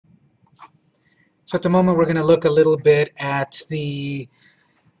So at the moment we're going to look a little bit at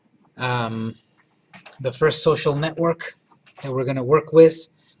um, the first social network that we're going to work with.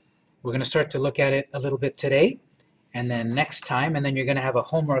 We're going to start to look at it a little bit today, and then next time, and then you're going to have a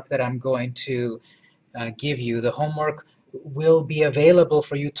homework that I'm going to give you. The homework will be available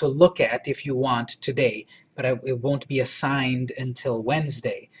for you to look at if you want today, but it won't be assigned until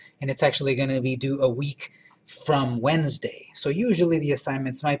Wednesday, and it's actually going to be due a week from Wednesday. So usually the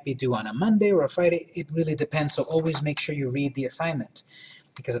assignments might be due on a Monday or a Friday. It really depends, so always make sure you read the assignment,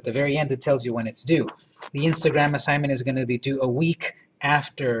 because at the very end it tells you when it's due. The Instagram assignment is going to be due a week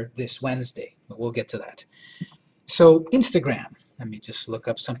after this Wednesday, but we'll get to that. So Instagram, let me just look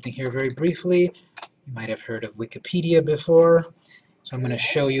up something here very briefly. You might have heard of Wikipedia before, so I'm going to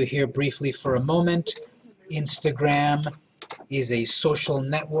show you here briefly for a moment. Instagram is a social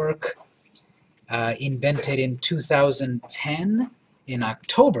network invented in 2010 in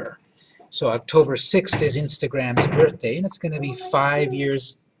October. So October 6th is Instagram's birthday, and it's going to be 5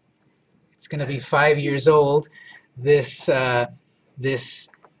 years. It's going to be 5 years old this this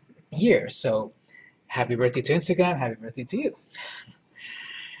year. So happy birthday to Instagram! Happy birthday to you.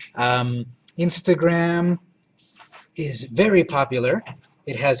 Instagram is very popular.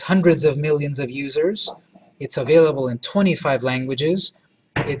 It has hundreds of millions of users. It's available in 25 languages.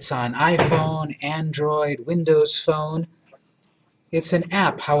 It's on iPhone, Android, Windows Phone. It's an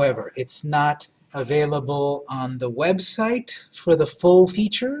app, however. It's not available on the website for the full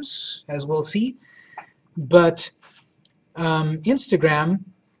features, as we'll see. But Instagram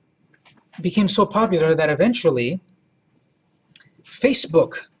became so popular that eventually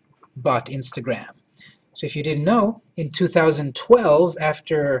Facebook bought Instagram. So if you didn't know, in 2012,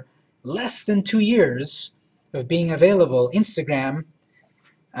 after less than 2 years of being available, Instagram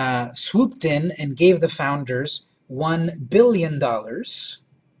swooped in and gave the founders $1 billion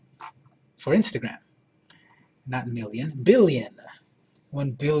for Instagram. Not million, billion.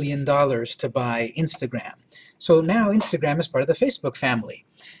 $1 billion to buy Instagram. So now Instagram is part of the Facebook family.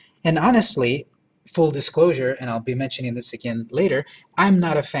 And honestly, full disclosure, and I'll be mentioning this again later, I'm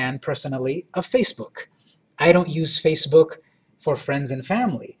not a fan personally of Facebook. I don't use Facebook for friends and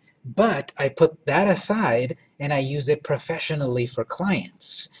family, but I put that aside and I use it professionally for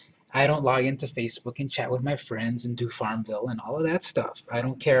clients. I don't log into Facebook and chat with my friends and do Farmville and all of that stuff. I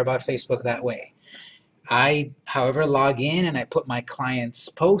don't care about Facebook that way. I, however, log in and I put my clients'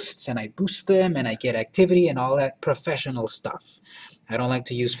 posts and I boost them and I get activity and all that professional stuff. I don't like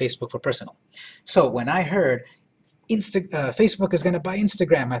to use Facebook for personal. So when I heard Facebook is going to buy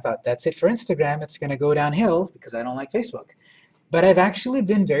Instagram, I thought, that's it for Instagram. It's going to go downhill because I don't like Facebook. But I've actually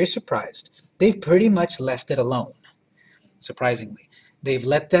been very surprised. They've pretty much left it alone, surprisingly. They've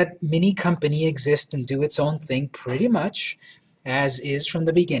let that mini company exist and do its own thing pretty much as is from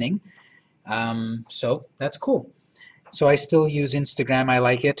the beginning. So that's cool. So I still use Instagram. I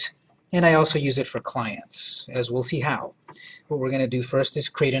like it. And I also use it for clients, as we'll see how. What we're going to do first is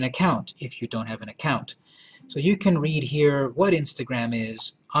create an account if you don't have an account. So you can read here what Instagram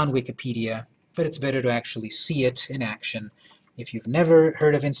is on Wikipedia, but it's better to actually see it in action. If you've never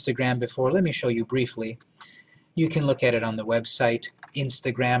heard of Instagram before, let me show you briefly. You can look at it on the website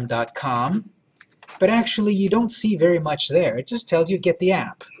instagram.com, but actually you don't see very much there. It just tells you get the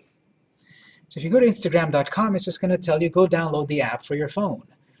app. So if you go to instagram.com, it's just going to tell you go download the app for your phone.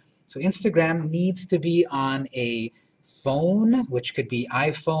 So Instagram needs to be on a phone, which could be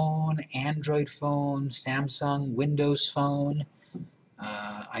iPhone, Android phone, Samsung, Windows phone.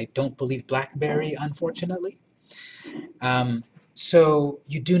 I don't believe BlackBerry, unfortunately. So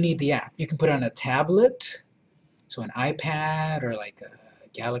you do need the app. You can put it on a tablet, so an iPad or like a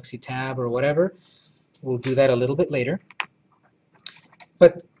Galaxy Tab or whatever. We'll do that a little bit later.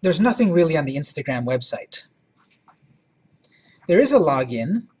 But there's nothing really on the Instagram website. There is a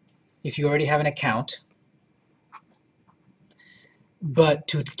login if you already have an account. But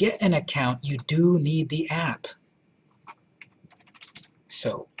to get an account, you do need the app.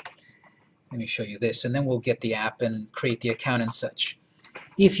 So let me show you this, and then we'll get the app and create the account and such.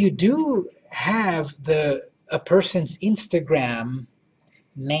 If you do have a person's Instagram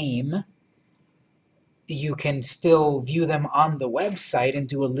name, you can still view them on the website and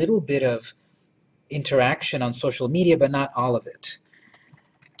do a little bit of interaction on social media, but not all of it.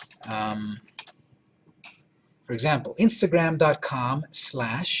 For example,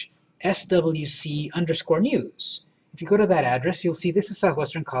 instagram.com/SWC_news. If you go to that address, you'll see this is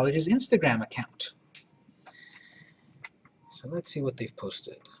Southwestern College's Instagram account. So let's see what they've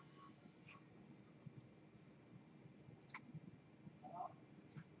posted.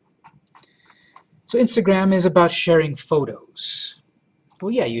 So Instagram is about sharing photos.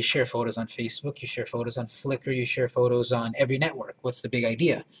 Well, yeah, you share photos on Facebook, you share photos on Flickr, you share photos on every network. What's the big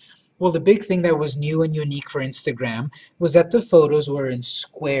idea? Well, the big thing that was new and unique for Instagram was that the photos were in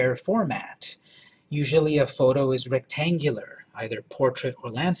square format. Usually a photo is rectangular, either portrait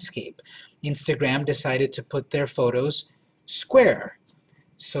or landscape. Instagram decided to put their photos square,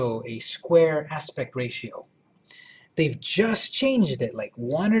 so a square aspect ratio. They've just changed it like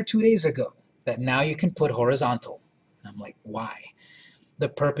 1 or 2 days ago, that now you can put horizontal. And I'm like, why? The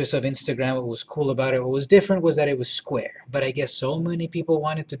purpose of Instagram, what was cool about it, what was different was that it was square. But I guess so many people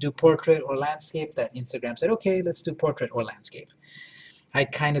wanted to do portrait or landscape that Instagram said, okay, let's do portrait or landscape. I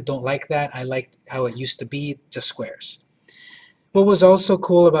kind of don't like that. I liked how it used to be, just squares. What was also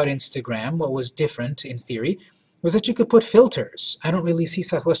cool about Instagram, what was different in theory, was that you could put filters. I don't really see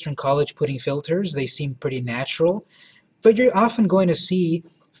Southwestern College putting filters. They seem pretty natural. But you're often going to see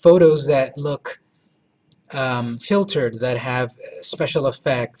photos that look filtered, that have special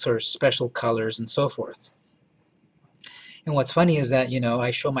effects or special colors and so forth. And what's funny is that,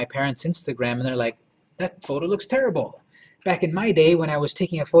 I show my parents Instagram and they're like, that photo looks terrible. Back in my day when I was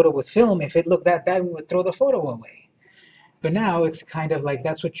taking a photo with film, if it looked that bad, we would throw the photo away. But now it's kind of like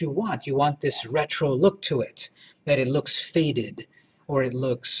that's what you want. You want this retro look to it, that it looks faded or it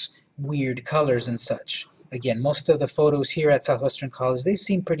looks weird colors and such. Again, most of the photos here at Southwestern College, they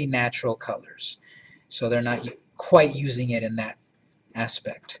seem pretty natural colors. So they're not quite using it in that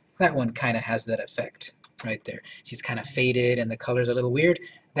aspect. That one kind of has that effect right there. See, it's kind of faded and the color's a little weird.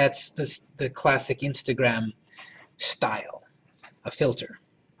 That's the classic Instagram style, a filter.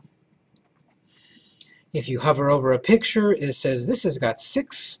 If you hover over a picture, it says this has got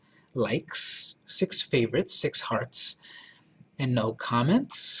 6 likes, 6 favorites, 6 hearts, and no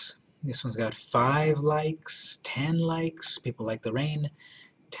comments. This one's got 5 likes, 10 likes, people like the rain,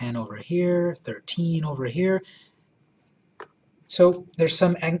 10 over here, 13 over here. So there's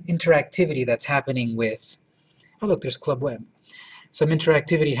some interactivity that's happening with, oh look, there's Club Web. Some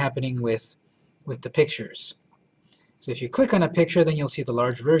interactivity happening with the pictures. So if you click on a picture, then you'll see the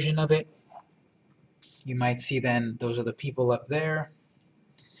large version of it. You might see then, those are the people up there.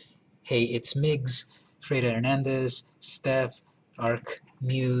 Hey, it's Migs, Freda Hernandez, Steph, Ark,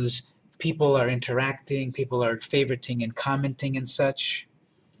 Muse. People are interacting, people are favoriting and commenting and such.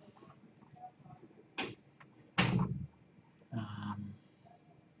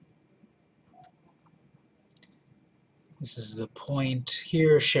 This is the point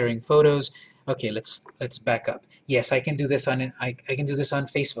here, sharing photos. Okay, let's back up. Yes, I can do this on I can do this on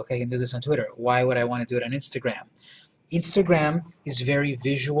Facebook. I can do this on Twitter. Why would I want to do it on Instagram? Instagram is very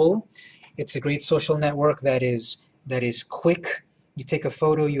visual. It's a great social network that is quick. You take a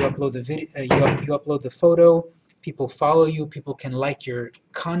photo, you upload the video, you upload the photo. People follow you. People can like your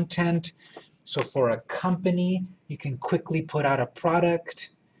content. So for a company, you can quickly put out a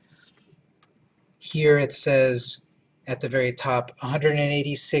product. Here it says at the very top,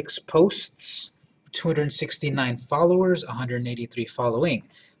 186 posts, 269 followers, 183 following.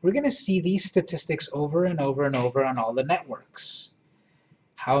 We're going to see these statistics over and over and over on all the networks.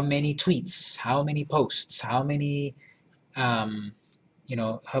 How many tweets, how many posts, how many, how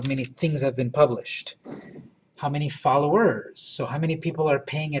many things have been published, how many followers, so how many people are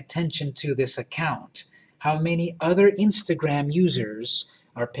paying attention to this account, how many other Instagram users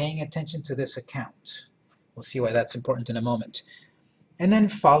are paying attention to this account. We'll see why that's important in a moment. And then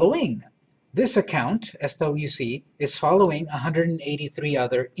following. This account, SWC, is following 183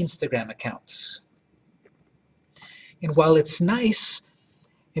 other Instagram accounts. And while it's nice,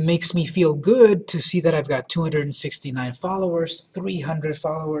 it makes me feel good to see that I've got 269 followers, 300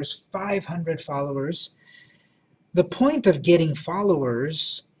 followers, 500 followers. The point of getting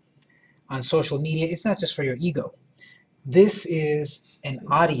followers on social media is not just for your ego. This is an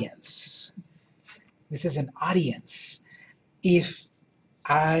audience. This is an audience. If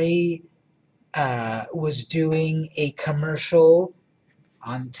I was doing a commercial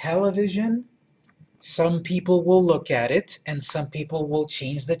on television, some people will look at it and some people will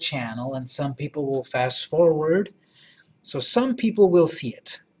change the channel and some people will fast forward. So some people will see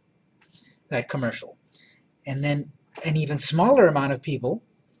it, that commercial. And then an even smaller amount of people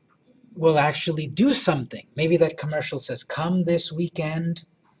will actually do something. Maybe that commercial says, come this weekend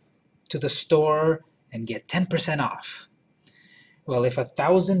to the store and get 10% off. Well, if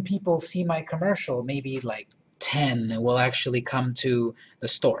 1,000 people see my commercial, maybe like 10 will actually come to the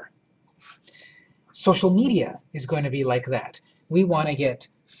store. Social media is going to be like that. We want to get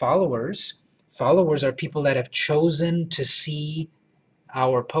followers. Followers are people that have chosen to see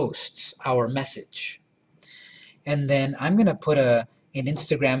our posts, our message. And then I'm going to put an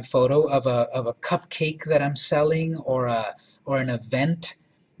Instagram photo of a cupcake that I'm selling, or a or an event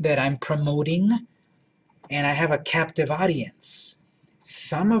that I'm promoting, and I have a captive audience.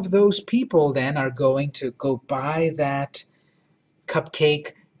 Some of those people then are going to go buy that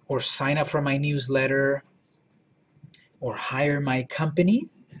cupcake or sign up for my newsletter or hire my company.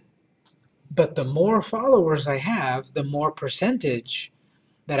 But the more followers I have, the more percentage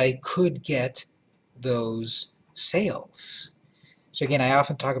that I could get those sales. So again, I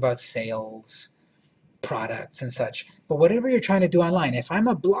often talk about sales, products, and such. But whatever you're trying to do online, if I'm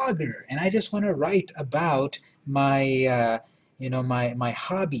a blogger and I just want to write about my, my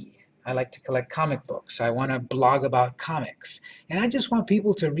hobby, I like to collect comic books. I want to blog about comics, and I just want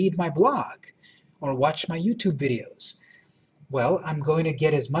people to read my blog or watch my YouTube videos. Well, I'm going to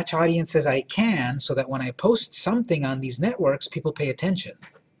get as much audience as I can so that when I post something on these networks, people pay attention.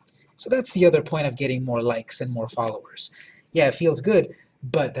 So that's the other point of getting more likes and more followers. Yeah, it feels good,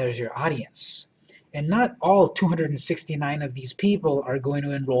 but there's your audience. And not all 269 of these people are going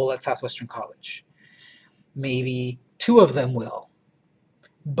to enroll at Southwestern College. Maybe 2 of them will.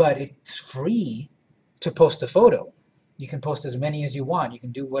 But it's free to post a photo. You can post as many as you want. You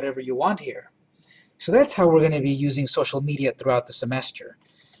can do whatever you want here. So that's how we're going to be using social media throughout the semester.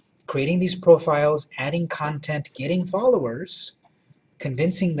 Creating these profiles, adding content, getting followers,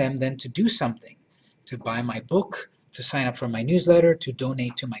 convincing them then to do something, to buy my book, to sign up for my newsletter, to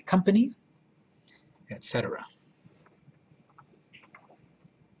donate to my company, etc.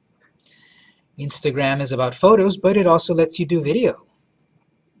 Instagram is about photos, but it also lets you do video.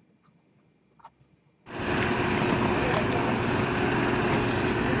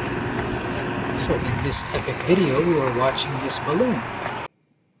 So in this epic video, we were watching this balloon.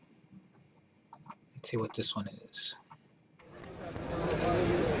 Let's see what this one is.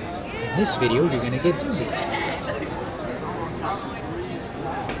 In this video, you're going to get dizzy.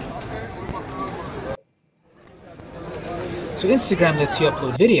 So Instagram lets you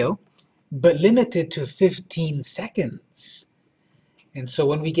upload video, but limited to 15 seconds. And so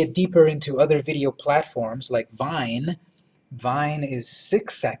when we get deeper into other video platforms like Vine, Vine is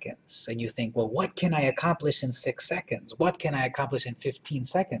 6 seconds. And you think, well, what can I accomplish in 6 seconds? What can I accomplish in 15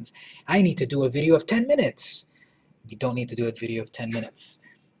 seconds? I need to do a video of 10 minutes. You don't need to do a video of 10 minutes.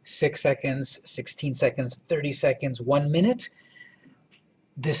 6 seconds, 16 seconds, 30 seconds, 1 minute.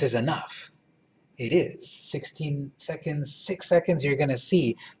 This is enough. It is. 16 seconds, 6 seconds you're going to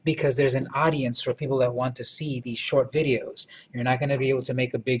see because there's an audience for people that want to see these short videos. You're not going to be able to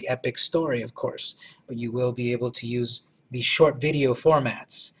make a big epic story, of course, but you will be able to use these short video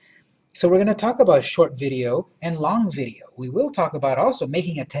formats. So we're going to talk about short video and long video. We will talk about also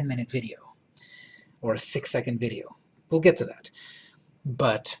making a 10-minute video or a 6-second video. We'll get to that.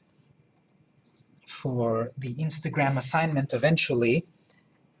 But for the Instagram assignment eventually,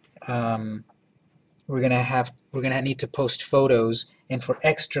 we're gonna need to post photos, and for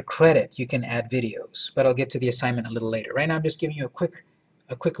extra credit you can add videos. But I'll get to the assignment a little later. Right now I'm just giving you a quick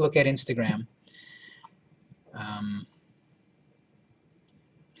look at Instagram.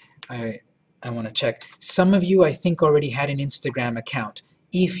 I want to check. Some of you I think already had an Instagram account.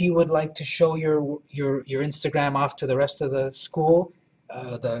 If you would like to show your Instagram off to the rest of the school,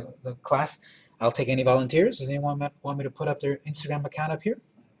 the class, I'll take any volunteers. Does anyone want me to put up their Instagram account up here?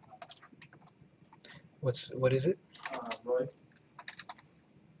 What is it? Roy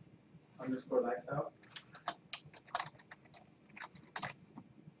 _lifestyle.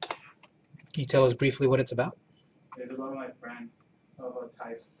 Can you tell us briefly what it's about? It's about my brand of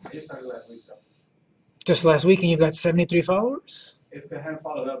ties. I just started last week though. Just last week and you got 73 followers? It's the hand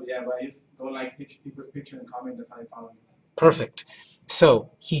followed up, yeah, but I just go like people's picture and comment, that's how they follow me. Perfect. So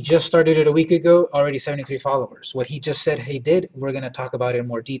he just started it a week ago, already 73 followers. What he just said he did, we're going to talk about in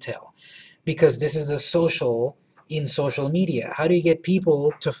more detail. Because this is the social in social media. How do you get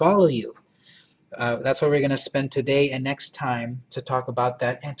people to follow you? That's what we're going to spend today and next time to talk about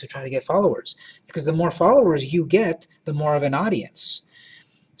that and to try to get followers. Because the more followers you get, the more of an audience.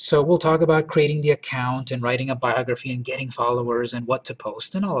 So we'll talk about creating the account and writing a biography and getting followers and what to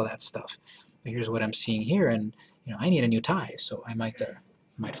post and all of that stuff. But here's what I'm seeing here, and I need a new tie, so I might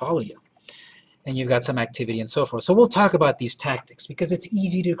follow you. And you've got some activity and so forth. So we'll talk about these tactics because it's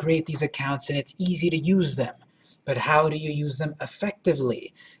easy to create these accounts and it's easy to use them. But how do you use them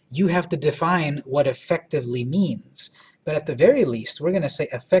effectively? You have to define what effectively means. But at the very least, we're going to say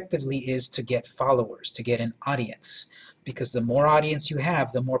effectively is to get followers, to get an audience. Because the more audience you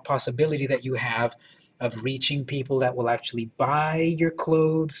have, the more possibility that you have of reaching people that will actually buy your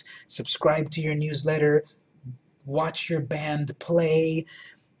clothes, subscribe to your newsletter, watch your band play,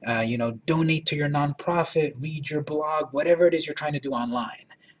 donate to your nonprofit, read your blog, whatever it is you're trying to do online.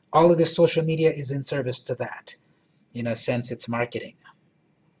 All of this social media is in service to that. In a sense, it's marketing.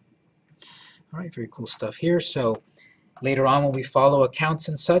 All right, very cool stuff here. So later on when we follow accounts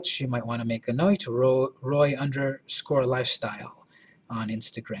and such, you might want to make a note, Roy_lifestyle on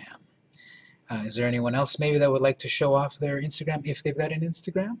Instagram. Is there anyone else maybe that would like to show off their Instagram if they've got an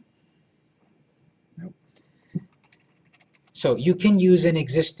Instagram? Nope. So you can use an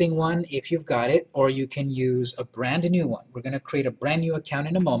existing one if you've got it, or you can use a brand new one. We're going to create a brand new account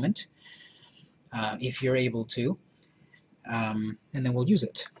in a moment, if you're able to, and then we'll use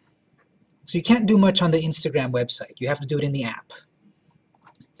it. So you can't do much on the Instagram website. You have to do it in the app.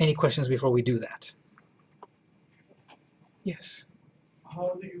 Any questions before we do that? Yes?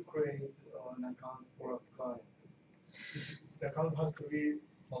 How do you create an account for a client? The account has to be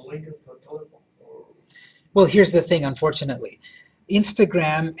linked to a telephone? Or... Well, here's the thing, unfortunately.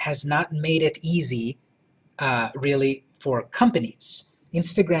 Instagram has not made it easy, really, for companies.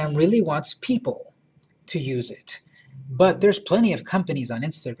 Instagram really wants people to use it. But there's plenty of companies on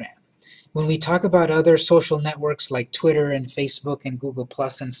Instagram. When we talk about other social networks like Twitter and Facebook and Google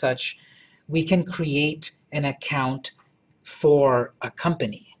Plus and such, we can create an account for a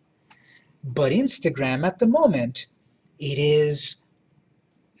company. But Instagram, at the moment, it is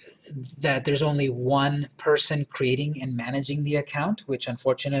that there's only one person creating and managing the account, which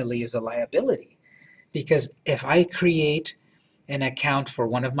unfortunately is a liability. Because if I create an account for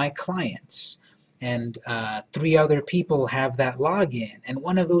one of my clients, and 3 other people have that login, and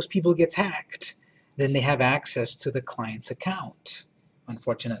one of those people gets hacked, then they have access to the client's account,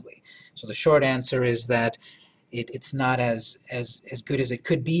 unfortunately. So the short answer is that it's not as good as it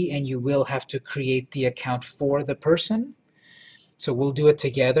could be, and you will have to create the account for the person. So we'll do it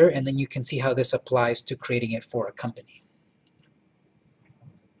together, and then you can see how this applies to creating it for a company.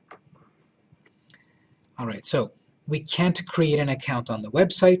 All right, so we can't create an account on the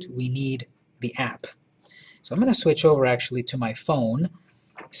website. We need the app. So I'm going to switch over actually to my phone.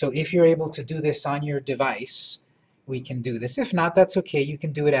 So if you're able to do this on your device, we can do this. If not, that's okay. You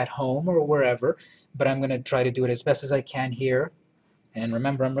can do it at home or wherever, but I'm going to try to do it as best as I can here. And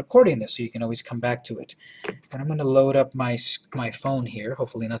remember, I'm recording this, so you can always come back to it. But I'm going to load up my phone here.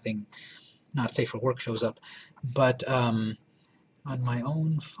 Hopefully nothing not safe for work shows up. But on my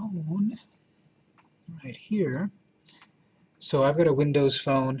own phone, right here, so I've got a Windows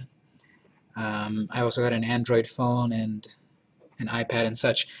phone. I also got an Android phone and an iPad and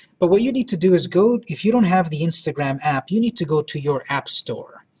such. But what you need to do is go, if you don't have the Instagram app, you need to go to your app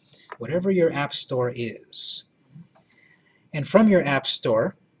store, whatever your app store is. And from your app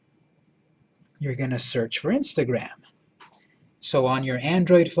store, you're going to search for Instagram. So on your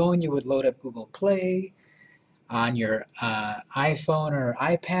Android phone, you would load up Google Play. On your iPhone or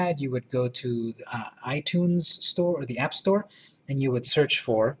iPad, you would go to the iTunes store or the App Store, and you would search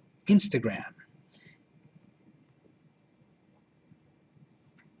for Instagram.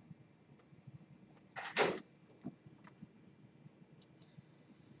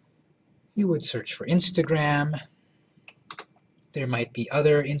 You would search for Instagram. There might be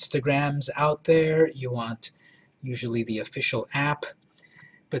other Instagrams out there. You want usually the official app.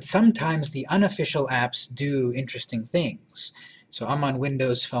 But sometimes the unofficial apps do interesting things. So I'm on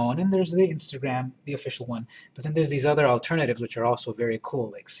Windows Phone, and there's the Instagram, the official one. But then there's these other alternatives which are also very cool,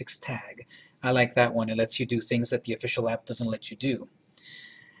 like 6tag. I like that one. It lets you do things that the official app doesn't let you do.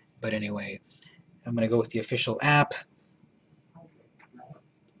 But anyway, I'm going to go with the official app.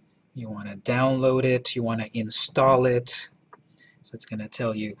 You want to download it. You want to install it. So it's going to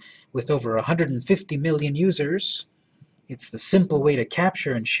tell you, with over 150 million users, it's the simple way to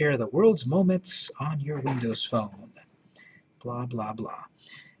capture and share the world's moments on your Windows phone. Blah, blah, blah.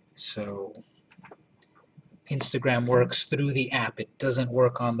 So Instagram works through the app. It doesn't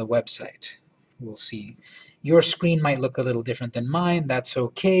work on the website. We'll see. Your screen might look a little different than mine. That's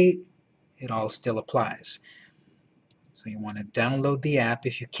okay. It all still applies. So you want to download the app.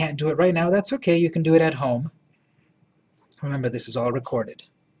 If you can't do it right now, that's okay. You can do it at home. Remember, this is all recorded.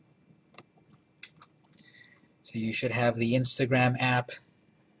 So you should have the Instagram app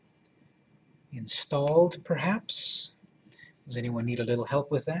installed, perhaps. Does anyone need a little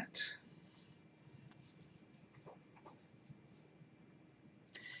help with that?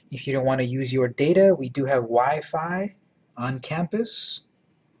 If you don't want to use your data, we do have Wi-Fi on campus.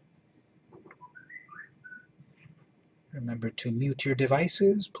 Remember to mute your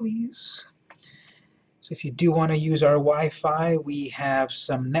devices, please. So if you do want to use our Wi-Fi, we have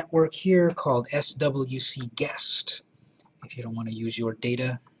some network here called SWC Guest, if you don't want to use your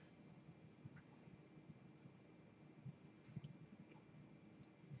data.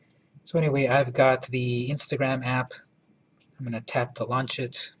 So anyway, I've got the Instagram app. I'm going to tap to launch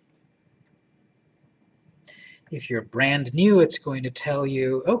it. If you're brand new, it's going to tell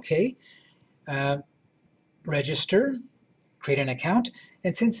you, okay, register, create an account,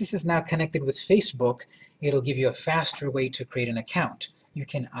 and since this is now connected with Facebook, it'll give you a faster way to create an account. You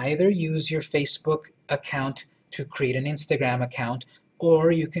can either use your Facebook account to create an Instagram account,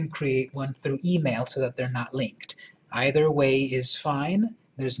 or you can create one through email so that they're not linked. Either way is fine.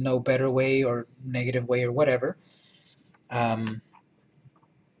 There's no better way or negative way or whatever.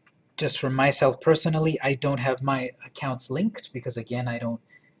 Just for myself personally, I don't have my accounts linked because, again,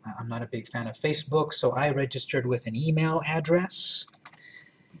 I'm not a big fan of Facebook, so I registered with an email address.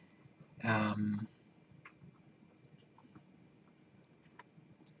 When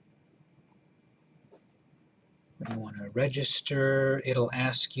you want to register, it'll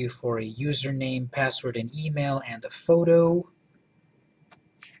ask you for a username, password, and email, and a photo.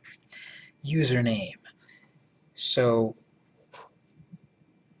 Username. So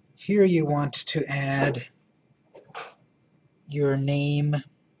here you want to add your name,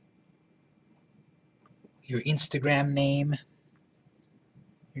 your Instagram name.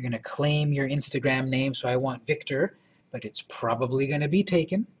 You're going to claim your Instagram name, so I want Victor, but it's probably going to be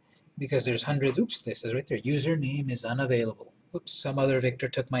taken because there's hundreds. Oops, this is right there. Username is unavailable. Oops, some other Victor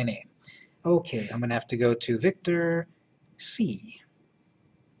took my name. Okay, I'm going to have to go to Victor C.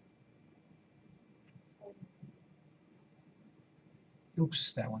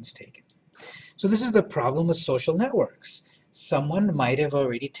 Oops, that one's taken. So this is the problem with social networks. Someone might have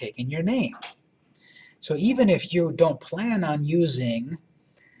already taken your name. So even if you don't plan on using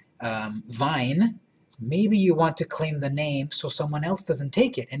Vine, maybe you want to claim the name so someone else doesn't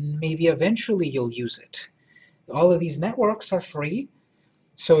take it, and maybe eventually you'll use it. All of these networks are free,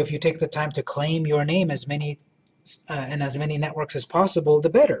 so if you take the time to claim your name as many networks as possible, the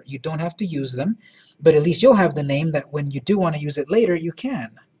better. You don't have to use them, but at least you'll have the name that when you do want to use it later, you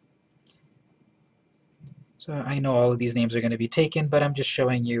can. So I know all of these names are going to be taken, but I'm just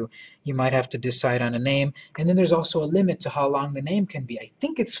showing you, you might have to decide on a name. And then there's also a limit to how long the name can be. I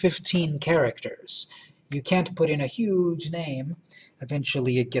think it's 15 characters. You can't put in a huge name.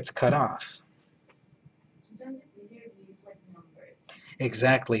 Eventually it gets cut off. Sometimes it's easier to use like numbers.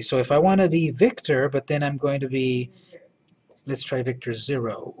 Exactly. So if I want to be Victor, but then I'm going to be, let's try Victor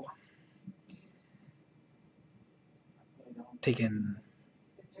 0. Taken.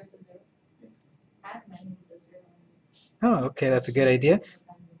 Oh, okay, that's a good idea.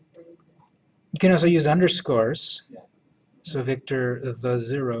 You can also use underscores. So Victor the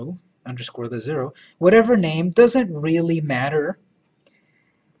 0, underscore the 0. Whatever name doesn't really matter,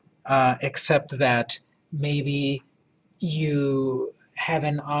 except that maybe you have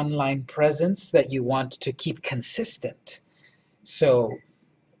an online presence that you want to keep consistent. So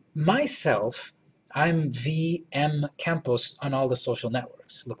myself, I'm VM Campos on all the social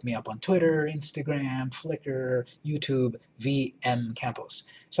networks. Look me up on Twitter, Instagram, Flickr, YouTube, VM Campos.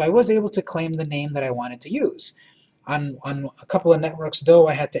 So I was able to claim the name that I wanted to use. On a couple of networks, though,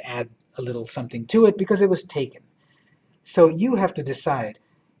 I had to add a little something to it because it was taken. So you have to decide.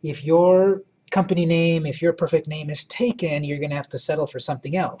 If your company name, if your perfect name is taken, you're going to have to settle for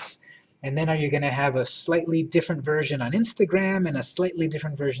something else. And then are you going to have a slightly different version on Instagram and a slightly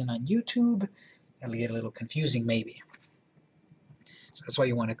different version on YouTube? That'll get a little confusing maybe. So that's why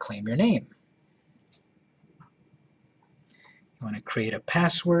you want to claim your name. You want to create a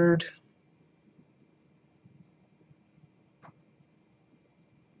password.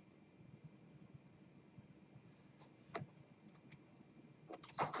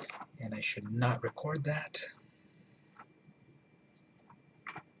 And I should not record that.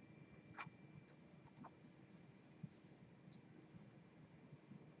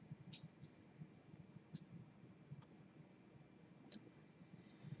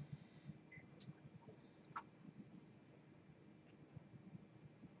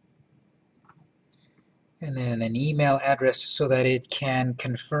 And then an email address so that it can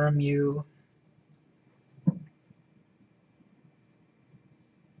confirm you.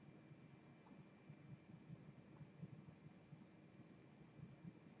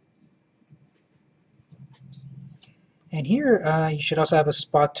 And here you should also have a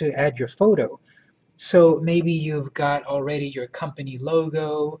spot to add your photo. So maybe you've got already your company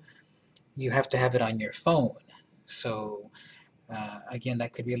logo, you have to have it on your phone. So again,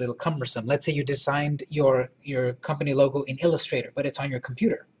 that could be a little cumbersome. Let's say you designed your company logo in Illustrator, but it's on your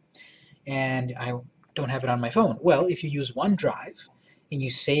computer, and I don't have it on my phone. Well, if you use OneDrive and you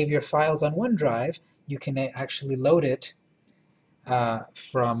save your files on OneDrive, you can actually load it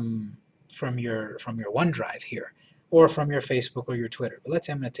from your OneDrive here, or from your Facebook or your Twitter. But let's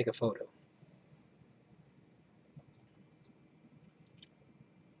say I'm going to take a photo.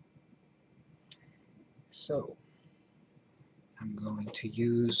 So I'm going to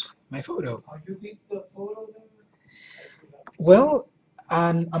use my photo. Are you think the photo then? Well,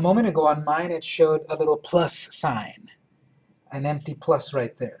 on a moment ago on mine it showed a little plus sign, an empty plus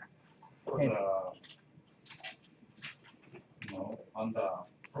right there. For And- on the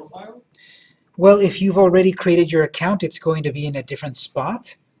profile? Well, if you've already created your account, it's going to be in a different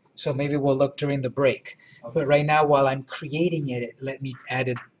spot. So maybe we'll look during the break. But right now, while I'm creating it, it let me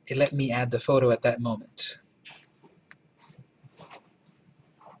add the photo at that moment.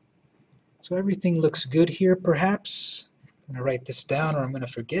 So everything looks good here, perhaps. I'm going to write this down or I'm going to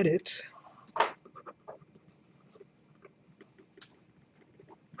forget it.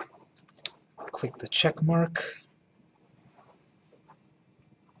 Click the check mark.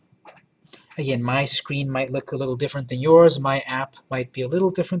 Again, my screen might look a little different than yours. My app might be a little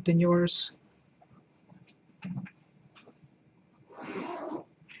different than yours.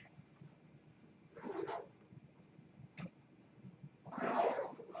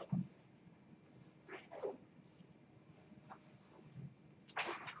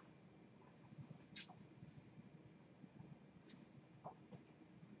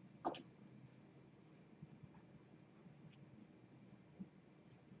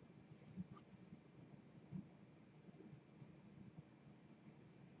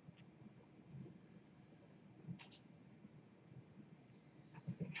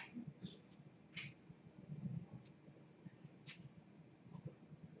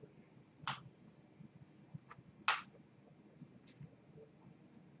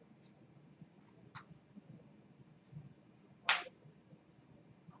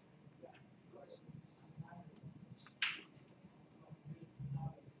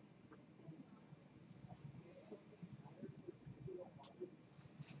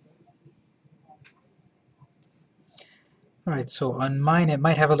 All right, so on mine it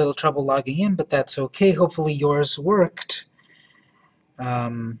might have a little trouble logging in, but that's okay. Hopefully yours worked.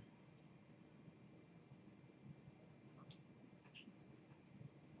 Let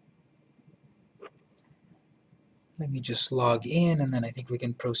me just log in and then I think we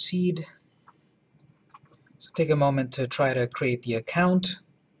can proceed. So take a moment to try to create the account.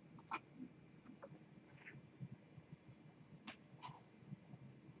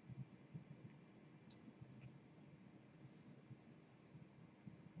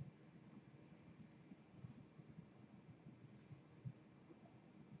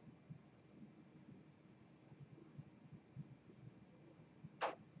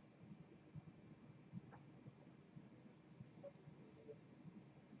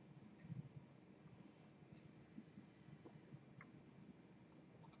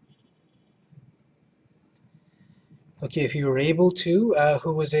 Okay, if you were able to,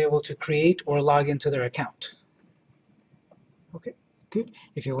 who was able to create or log into their account? Okay, good.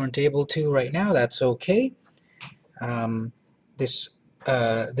 If you weren't able to right now, that's okay. Um, this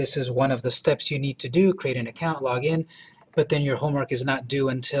is one of the steps you need to do, create an account, log in, but then your homework is not due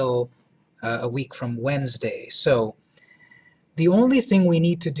until a week from Wednesday. So the only thing we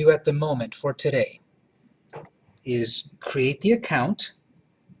need to do at the moment for today is create the account,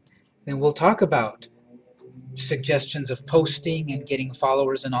 then we'll talk about suggestions of posting and getting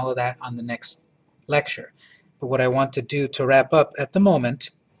followers and all of that on the next lecture. But what I want to do to wrap up at the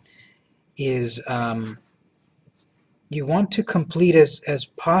moment is you want to complete as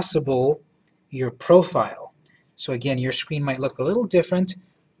possible your profile. So again, your screen might look a little different,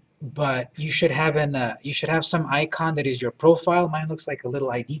 but you should have some icon that is your profile. Mine looks like a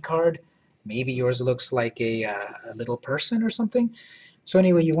little ID card. Maybe yours looks like a little person or something. So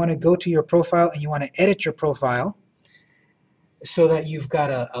anyway, you want to go to your profile and you want to edit your profile so that you've got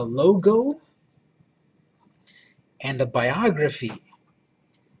a logo and a biography.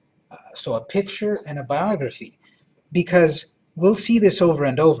 So a picture and a biography. Because we'll see this over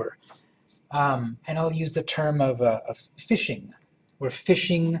and over. And I'll use the term of fishing. We're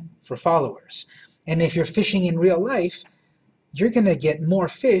fishing for followers. And if you're fishing in real life, you're going to get more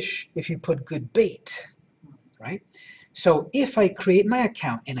fish if you put good bait, right? So if I create my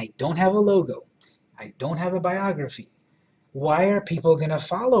account and I don't have a logo, I don't have a biography, why are people going to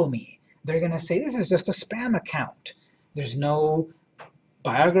follow me? They're going to say, this is just a spam account. There's no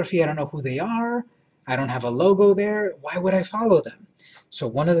biography, I don't know who they are, I don't have a logo there, why would I follow them? So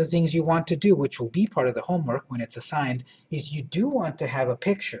one of the things you want to do, which will be part of the homework when it's assigned, is you do want to have a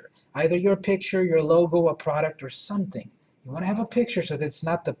picture. Either your picture, your logo, a product, or something. You want to have a picture so that it's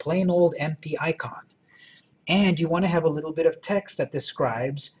not the plain old empty icon. And you want to have a little bit of text that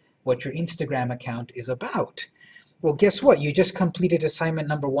describes what your Instagram account is about. Well, guess what? You just completed assignment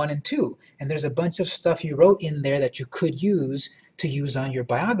number 1 and 2, and there's a bunch of stuff you wrote in there that you could use to use on your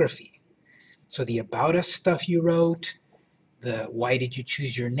biography. So the About Us stuff you wrote, the why did you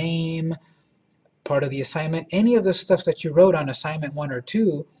choose your name, part of the assignment, any of the stuff that you wrote on assignment 1 or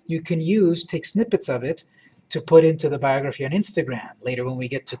 2, you can use, take snippets of it to put into the biography on Instagram. Later when we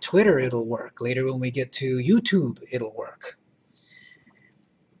get to Twitter, it'll work. Later when we get to YouTube, it'll work.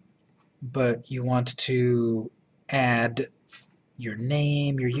 But you want to add your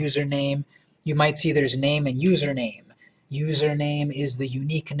name, your username. You might see there's name and username. Username is the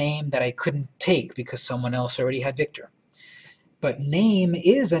unique name that I couldn't take because someone else already had Victor. But name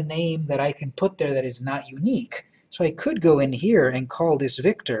is a name that I can put there that is not unique. So I could go in here and call this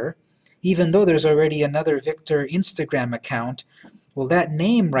Victor, even though there's already another Victor Instagram account. Well, that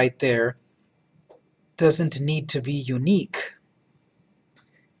name right there doesn't need to be unique.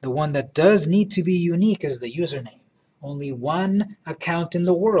 The one that does need to be unique is the username. Only one account in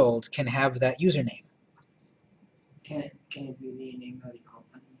the world can have that username. Can it be the name of the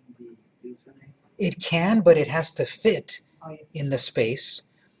company in the username? It can, but it has to fit Oh, yes. in the space.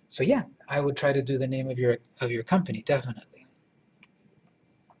 So yeah, I would try to do the name of your company, definitely.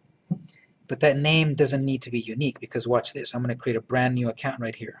 But that name doesn't need to be unique because watch this. I'm going to create a brand new account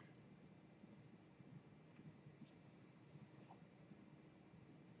right here.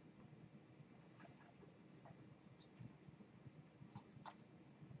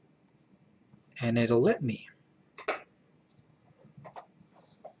 And it'll let me.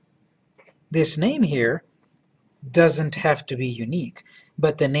 This name here doesn't have to be unique,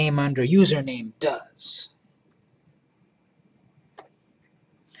 but the name under username does.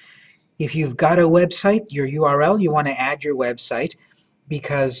 If you've got a website, your URL, you want to add your website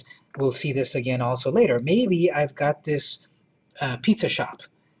because we'll see this again also later. Maybe I've got this pizza shop.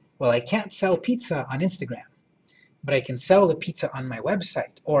 Well, I can't sell pizza on Instagram, but I can sell the pizza on my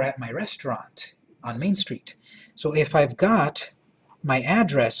website or at my restaurant on Main Street. So if I've got my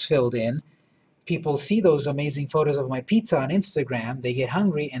address filled in, people see those amazing photos of my pizza on Instagram, they get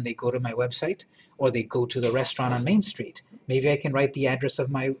hungry and they go to my website or they go to the restaurant on Main Street. Maybe I can write the address of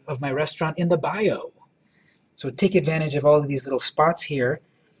my restaurant in the bio. So take advantage of all of these little spots here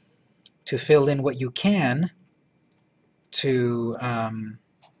to fill in what you can to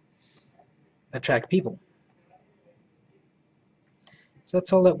attract people. So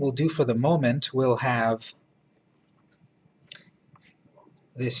that's all that we'll do for the moment. We'll have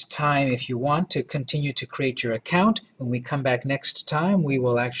this time, if you want, to continue to create your account. When we come back next time, we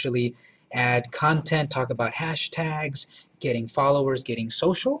will actually add content, talk about hashtags, getting followers, getting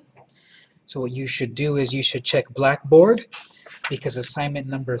social. So what you should do is you should check Blackboard because assignment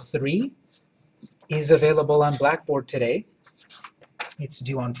number 3 is available on Blackboard today. It's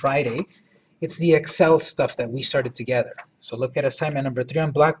due on Friday. It's the Excel stuff that we started together. So look at assignment number 3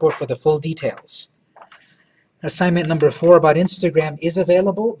 on Blackboard for the full details. Assignment number 4 about Instagram is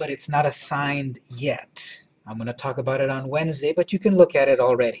available, but it's not assigned yet. I'm going to talk about it on Wednesday, but you can look at it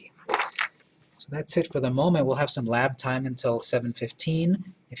already. So that's it for the moment. We'll have some lab time until 7:15.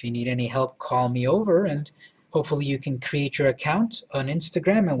 If you need any help, call me over, and hopefully you can create your account on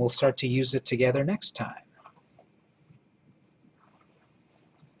Instagram, and we'll start to use it together next time.